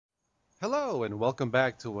Hello and welcome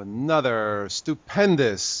back to another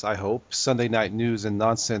stupendous, I hope, Sunday night news and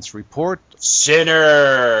nonsense report.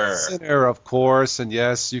 Sinner. Sinner, of course, and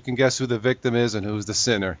yes, you can guess who the victim is and who's the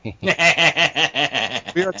sinner. We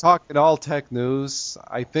are talking all tech news.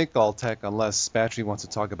 I think all tech, unless Spatry wants to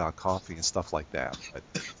talk about coffee and stuff like that. But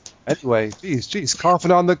anyway, geez,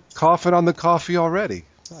 coughing on the coffee already.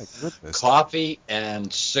 My goodness. Coffee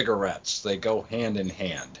and cigarettes, they go hand in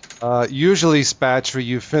hand. Usually, Spatry,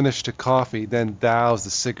 you finish the coffee, then douse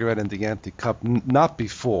the cigarette in the empty cup. Not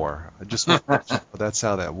before. I just want to let you know that's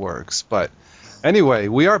how that works. But anyway,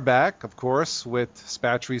 we are back, of course, with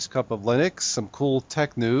Spatry's Cup of Linux, some cool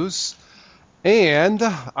tech news. And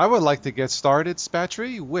I would like to get started,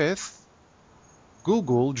 Spatry, with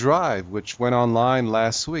Google Drive, which went online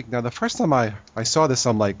last week. Now, the first time I saw this,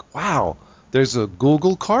 I'm like, wow, there's a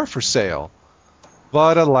Google car for sale.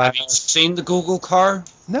 But Have you alas, seen the Google car?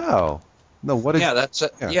 no. No, what is, Yeah, that's a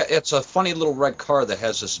yeah. yeah, it's a funny little red car that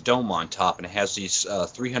has this dome on top and it has these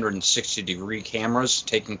 360-degree cameras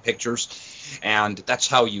taking pictures, and that's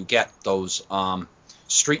how you get those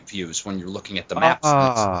street views when you're looking at the maps. And they're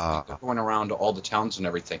Ah, going around to all the towns and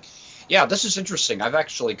everything. Yeah, this is interesting. I've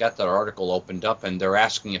actually got that article opened up, and they're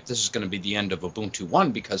asking if this is going to be the end of Ubuntu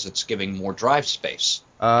One because it's giving more drive space.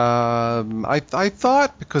 I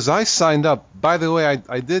thought because I signed up. By the way,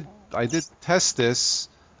 I did test this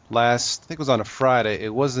last. I think it was on a Friday.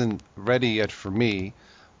 It wasn't ready yet for me,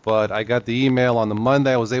 but I got the email on the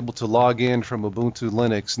Monday. I was able to log in from Ubuntu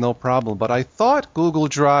Linux, no problem. But I thought Google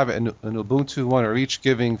Drive and Ubuntu One are each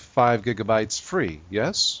giving 5 GB free.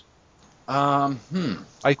 Yes? I I'm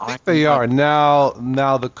think they not. are.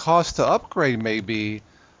 Now the cost to upgrade may be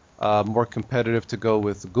more competitive to go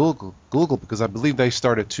with Google because I believe they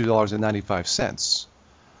start at $2.95.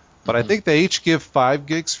 But I Mhm. think they each give 5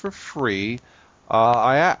 gigs for free.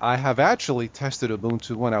 I have actually tested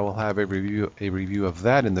Ubuntu One. I will have a review of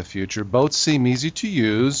that in the future. Both seem easy to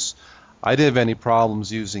use. I didn't have any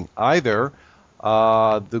problems using either.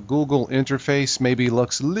 The Google interface maybe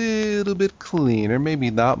looks a little bit cleaner,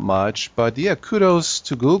 maybe not much, but yeah, kudos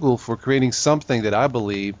to Google for creating something that I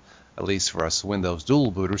believe, at least for us Windows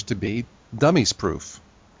dual booters, to be dummies proof.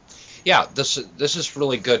 Yeah, this is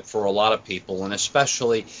really good for a lot of people, and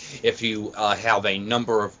especially if you have a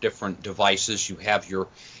number of different devices. You have your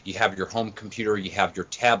home computer, you have your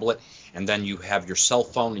tablet, and then you have your cell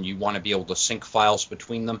phone, and you want to be able to sync files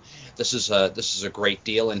between them. This is a great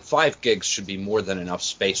deal, and 5 gigs should be more than enough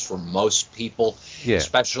space for most people, Yeah.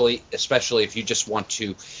 especially if you just want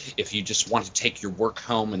to take your work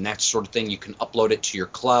home and that sort of thing. You can upload it to your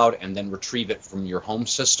cloud and then retrieve it from your home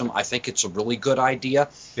system. I think it's a really good idea.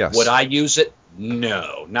 Would Yes. I use it?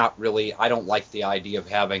 No, not really. I don't like the idea of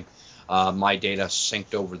having my data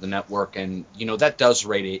synced over the network, and that does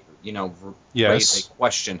raise a Yes.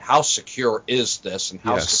 question: how secure is this, and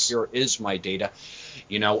how Yes. secure is my data?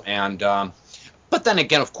 And but then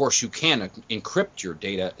again, of course, you can encrypt your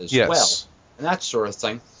data as well, Yes. and that sort of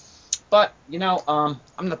thing. But I'm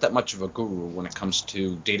not that much of a guru when it comes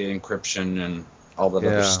to data encryption and all that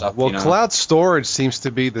other Yeah. stuff. Well, cloud storage seems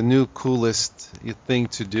to be the new coolest thing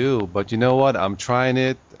to do, but you know what? I'm trying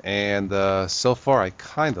it, and so far I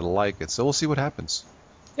kind of like it. So we'll see what happens.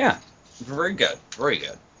 Yeah, very good, very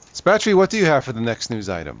good. Spatry, what do you have for the next news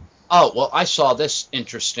item? Oh, well, I saw this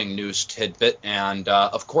interesting news tidbit, and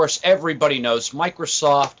of course, everybody knows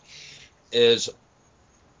Microsoft is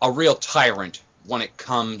a real tyrant when it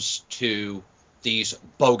comes to these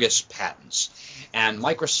bogus patents. And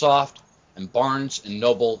Microsoft and Barnes and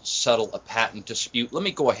Noble settle a patent dispute. Let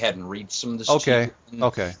me go ahead and read some of this to Okay. you. In,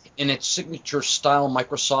 Okay. in its signature style,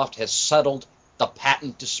 Microsoft has settled the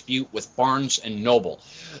patent dispute with Barnes and Noble.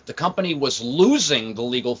 The company was losing the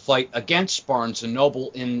legal fight against Barnes and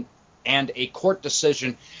Noble and a court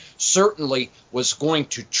decision certainly was going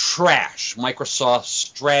to trash Microsoft's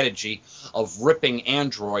strategy of ripping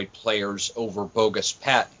Android players over bogus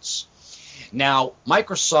patents. Now,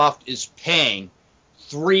 Microsoft is paying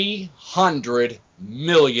 $300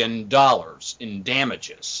 million in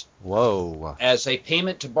damages. Whoa. As a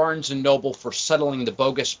payment to Barnes and Noble for settling the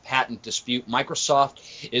bogus patent dispute, Microsoft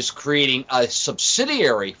is creating a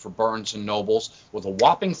subsidiary for Barnes and Nobles with a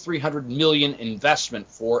whopping 300 million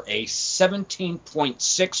investment for a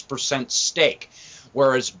 17.6% stake,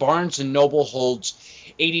 whereas Barnes and Noble holds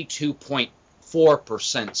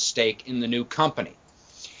 82.4% stake in the new company.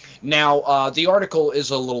 Now, the article is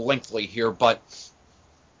a little lengthy here, but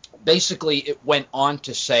basically it went on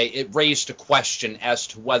to say it raised a question as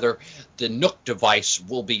to whether the Nook device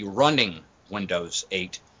will be running Windows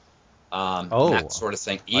 8, and that Oh, sort of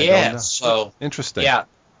thing. I don't Yeah, know. so Interesting. yeah,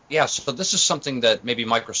 yeah. So this is something that maybe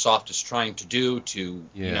Microsoft is trying to do to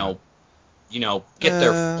Yeah. get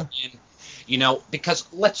their foot in. Because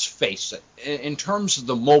let's face it, in terms of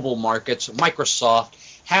the mobile markets, Microsoft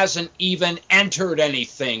hasn't even entered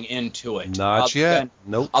anything into it Not yet.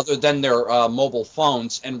 Nope. other than their mobile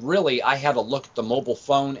phones. And really, I had a look at the mobile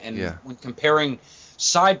phone, and when comparing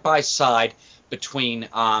side by side between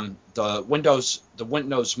the Windows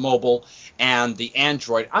Mobile and the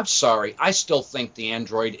Android, I'm sorry, I still think the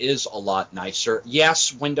Android is a lot nicer.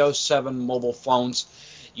 Yes, Windows 7 mobile phones,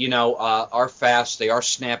 are fast, they are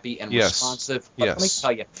snappy and responsive. But let me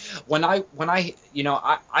tell you,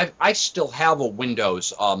 I still have a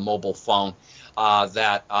Windows mobile phone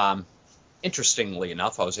that, interestingly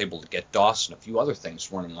enough, I was able to get DOS and a few other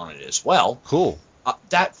things running on it as well. Cool.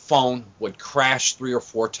 That phone would crash 3 or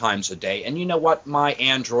 4 times a day, and you know what? My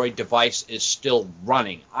Android device is still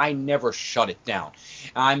running. I never shut it down.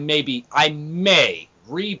 I may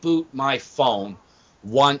reboot my phone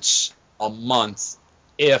once a month,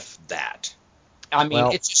 if that. I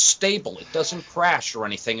mean, it's stable. It doesn't crash or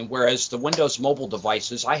anything. And whereas the Windows mobile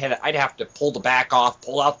devices, I'd have to pull the back off,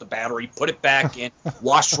 pull out the battery, put it back in,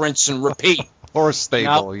 wash, rinse, and repeat. Horse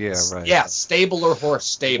stable, yeah, right. Yeah, stable or horse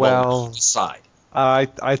stable. Well, decide. I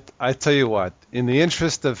tell you what. In the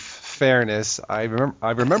interest of fairness, I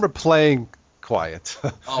remember playing quiet.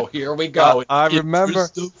 Oh, here we go. I remember.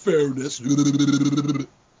 Interest of fairness. Go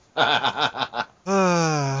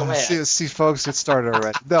ahead. See, folks, it started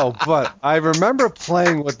already. No, but I remember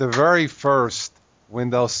playing with the very first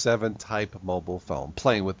Windows 7 type mobile phone.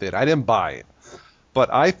 Playing with it, I didn't buy it,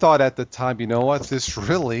 but I thought at the time, you know what, this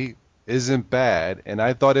really isn't bad, and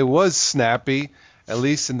I thought it was snappy. At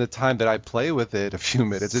least in the time that I play with it, a few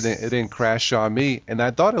minutes, it didn't crash on me, and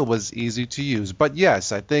I thought it was easy to use. But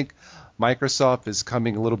yes, I think Microsoft is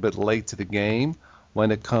coming a little bit late to the game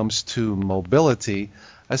when it comes to mobility.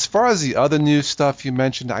 As far as the other new stuff you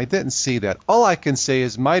mentioned, I didn't see that. All I can say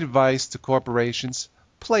is my advice to corporations,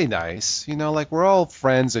 play nice. Like we're all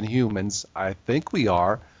friends and humans. I think we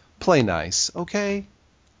are. Play nice, okay?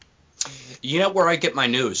 You know where I get my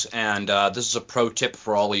news, and this is a pro tip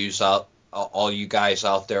for all you guys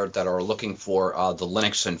out there that are looking for the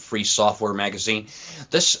Linux and free software magazine.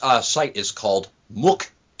 This site is called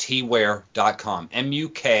muktware.com.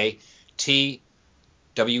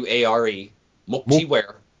 MUKTWARE,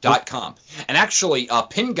 muktware.com. And actually,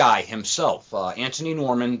 Pin Guy himself, Anthony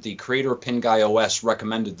Norman, the creator of Pin Guy OS,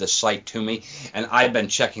 recommended this site to me, and I've been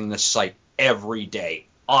checking this site every day.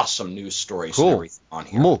 Awesome news stories and everything on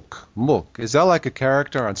here. Mook. Is that like a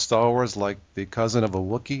character on Star Wars, like the cousin of a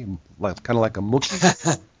Wookiee? Kind of like a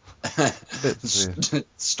Mookie?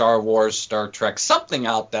 Star Wars, Star Trek, something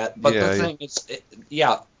out that. But the thing is,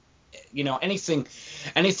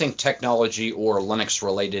 anything technology or Linux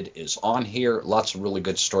related is on here. Lots of really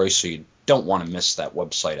good stories, so you don't want to miss that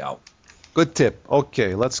website out. Good tip.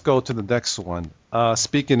 Okay, let's go to the next one.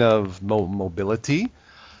 Speaking of mobility,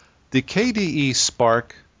 the KDE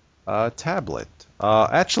Spark tablet.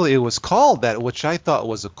 Actually, it was called that, which I thought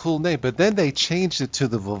was a cool name, but then they changed it to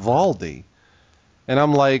the Vivaldi. And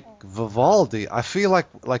I'm like, Vivaldi? I feel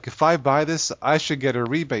like if I buy this, I should get a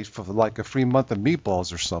rebate for like a free month of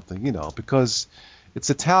meatballs or something, because it's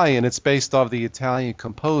Italian. It's based off the Italian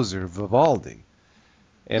composer Vivaldi.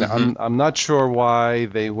 And I'm not sure why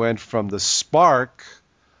they went from the Spark,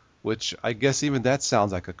 which I guess even that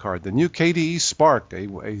sounds like a car. The new KDE Spark,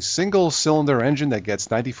 a single-cylinder engine that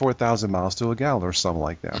gets 94,000 miles to a gallon or something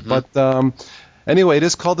like that. But anyway, it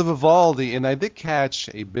is called the Vivaldi, and I did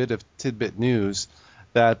catch a bit of tidbit news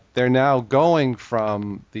that they're now going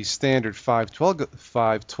from the standard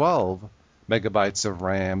 512 megabytes of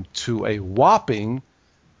RAM to a whopping,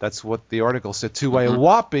 that's what the article said, to a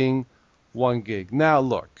whopping 1 gig. Now,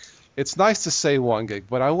 look, it's nice to say 1 gig,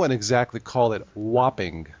 but I wouldn't exactly call it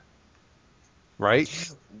whopping. Right?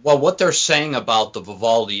 Well, what they're saying about the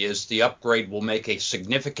Vivaldi is the upgrade will make a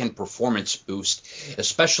significant performance boost,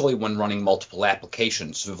 especially when running multiple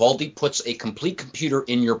applications. Vivaldi puts a complete computer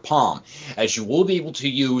in your palm, as you will be able to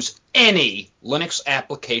use any Linux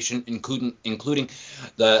application, including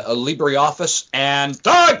the LibreOffice and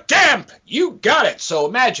the GIMP. You got it. So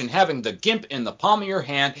imagine having the GIMP in the palm of your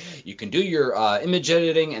hand. You can do your image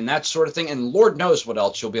editing and that sort of thing, and Lord knows what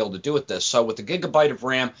else you'll be able to do with this. So with a gigabyte of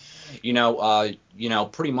RAM,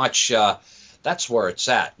 pretty much that's where it's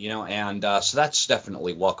at, and so that's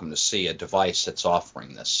definitely welcome to see a device that's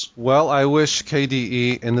offering this. Well, I wish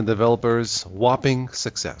KDE and the developers whopping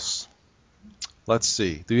success. Let's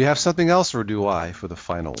see. Do you have something else, or do I for the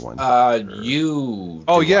final one? You.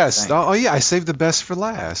 Oh, yes. Oh, yeah. I saved the best for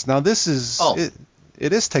last. Now, this is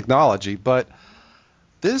it is technology, but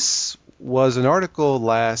this was an article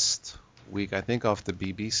last week, I think off the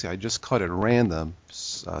BBC. I just caught it random,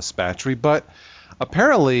 Spatry, but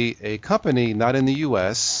apparently a company not in the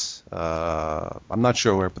U.S., I'm not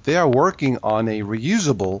sure where, but they are working on a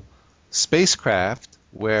reusable spacecraft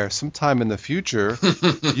where sometime in the future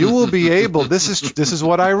you will be able, this is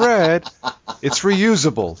what I read, it's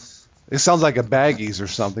reusable. It sounds like a baggies or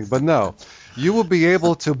something, but no. You will be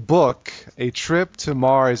able to book a trip to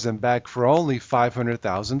Mars and back for only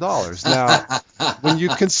 $500,000. Now, when you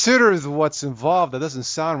consider what's involved, that doesn't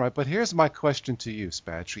sound right, but here's my question to you,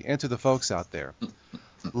 Spatry, and to the folks out there.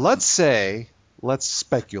 Let's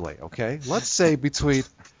speculate, okay? Let's say between,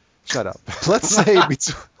 shut up.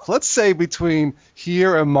 Let's say between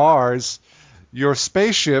here and Mars, your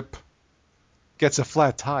spaceship gets a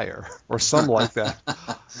flat tire or something like that.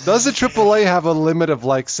 Does the AAA have a limit of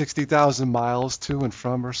like 60,000 miles to and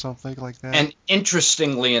from or something like that? And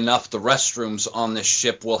interestingly enough, the restrooms on this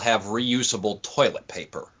ship will have reusable toilet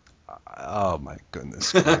paper. Oh my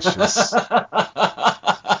goodness gracious.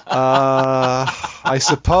 I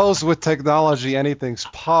suppose with technology anything's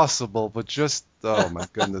possible, but just, oh my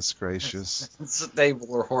goodness gracious. Stable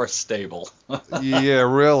or horse stable. Yeah,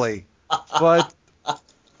 really. But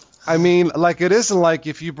I mean, like it isn't like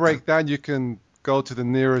if you break down, you can go to the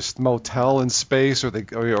nearest motel in space or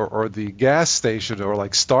the gas station or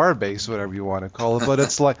like Starbase, whatever you want to call it. But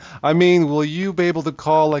it's like, I mean, will you be able to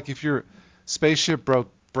call, like if your spaceship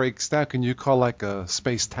breaks down, can you call like a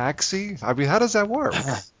space taxi? I mean, how does that work?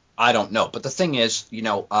 I don't know. But the thing is,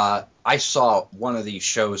 I saw one of these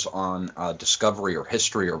shows on Discovery or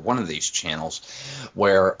History or one of these channels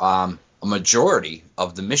where a majority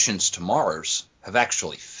of the missions to Mars have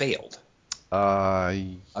actually failed. Or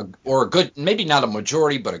a good, maybe not a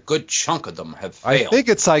majority, but a good chunk of them have failed. I think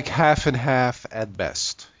it's like half and half at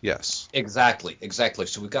best. Yes. Exactly.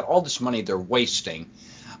 So we've got all this money they're wasting,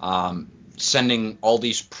 sending all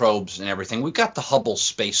these probes and everything. We've got the Hubble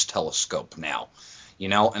Space Telescope now.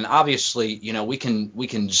 And obviously, we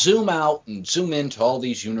can zoom out and zoom into all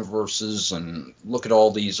these universes and look at all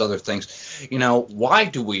these other things. Why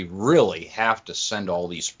do we really have to send all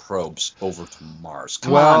these probes over to Mars?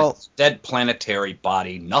 Come on, it's a dead planetary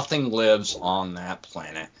body. Nothing lives on that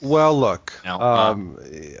planet. Well, look,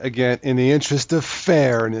 again, in the interest of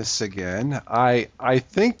fairness, again, I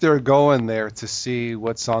think they're going there to see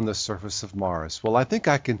what's on the surface of Mars. Well, I think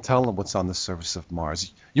I can tell them what's on the surface of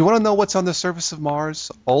Mars. You want to know what's on the surface of Mars?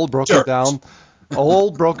 Old broken down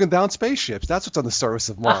spaceships. That's what's on the surface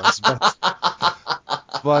of Mars.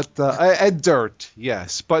 And dirt,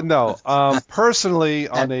 yes, but no. Personally,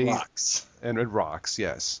 rocks. And it rocks,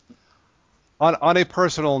 yes. On a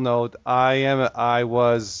personal note, I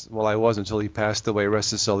was until he passed away,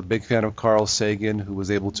 rest his soul, a big fan of Carl Sagan, who was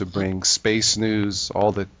able to bring space news,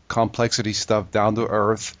 all the complexity stuff down to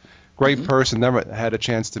Earth. Great person. Never had a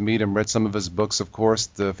chance to meet him. Read some of his books, of course.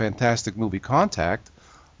 The fantastic movie Contact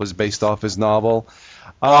was based off his novel.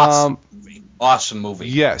 Awesome movie.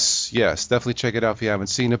 Yes, definitely check it out if you haven't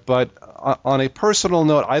seen it. But on a personal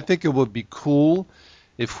note, I think it would be cool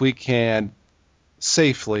if we can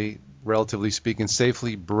safely, relatively speaking,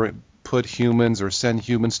 put humans or send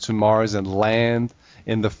humans to Mars and land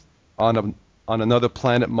on another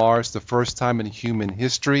planet Mars, the first time in human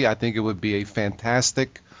history. I think it would be a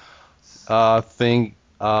fantastic thing,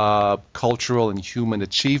 cultural and human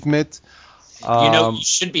achievement. You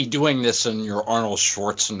should be doing this in your Arnold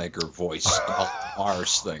Schwarzenegger voice about the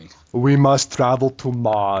Mars thing. We must travel to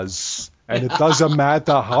Mars, and it doesn't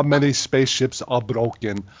matter how many spaceships are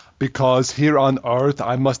broken, because here on Earth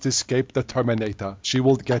I must escape the Terminator. She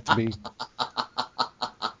will get me.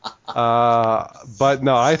 But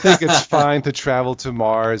no, I think it's fine to travel to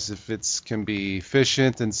Mars if it can be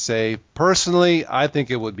efficient and safe. Personally, I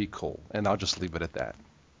think it would be cool, and I'll just leave it at that.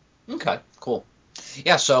 Okay, cool.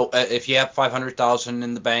 Yeah, so if you have $500,000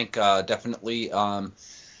 in the bank, definitely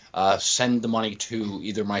send the money to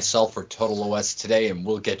either myself or Total OS today, and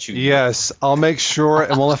we'll get you. Yes, I'll make sure.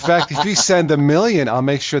 And well, in fact, if you send $1 million, I'll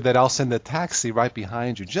make sure that I'll send a taxi right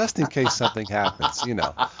behind you, just in case something happens.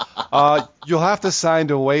 You'll have to sign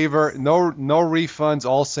the waiver. No refunds.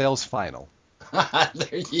 All sales final.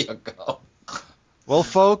 There you go. Well,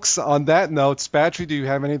 folks, on that note, Spatry, do you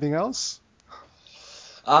have anything else?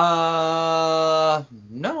 No,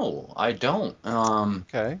 I don't.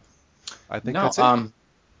 Okay. I think that's it.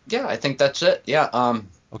 Yeah, I think that's it. Yeah.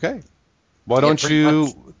 Okay. Why don't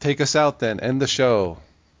you take us out then? End the show.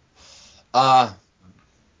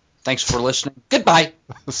 Thanks for listening. Goodbye.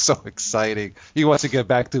 So exciting. He wants to get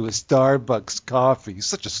back to his Starbucks coffee. He's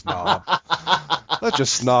such a snob. Such a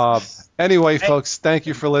snob. Anyway, folks, thank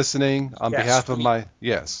you for listening. On behalf of my...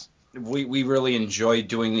 Yes. We really enjoy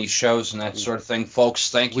doing these shows and that sort of thing, folks.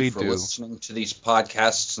 Thank you We for do. listening to these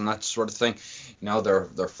podcasts and that sort of thing.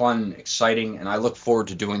 They're fun, exciting, and I look forward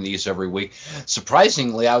to doing these every week.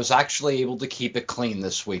 Surprisingly, I was actually able to keep it clean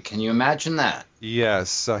this week. Can you imagine that?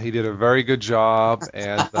 Yes, he did a very good job,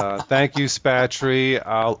 and thank you, Spatry.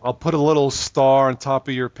 I'll put a little star on top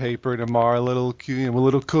of your paper tomorrow, a little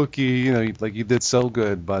cookie, like you did so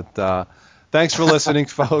good. But thanks for listening,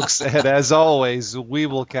 folks, and as always, we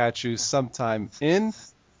will catch you sometime in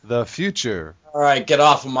the future. All right, get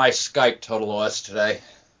off of my Skype, Total OS today.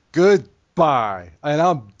 Goodbye, and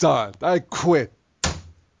I'm done. I quit.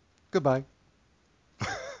 Goodbye.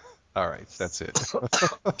 All right, that's it.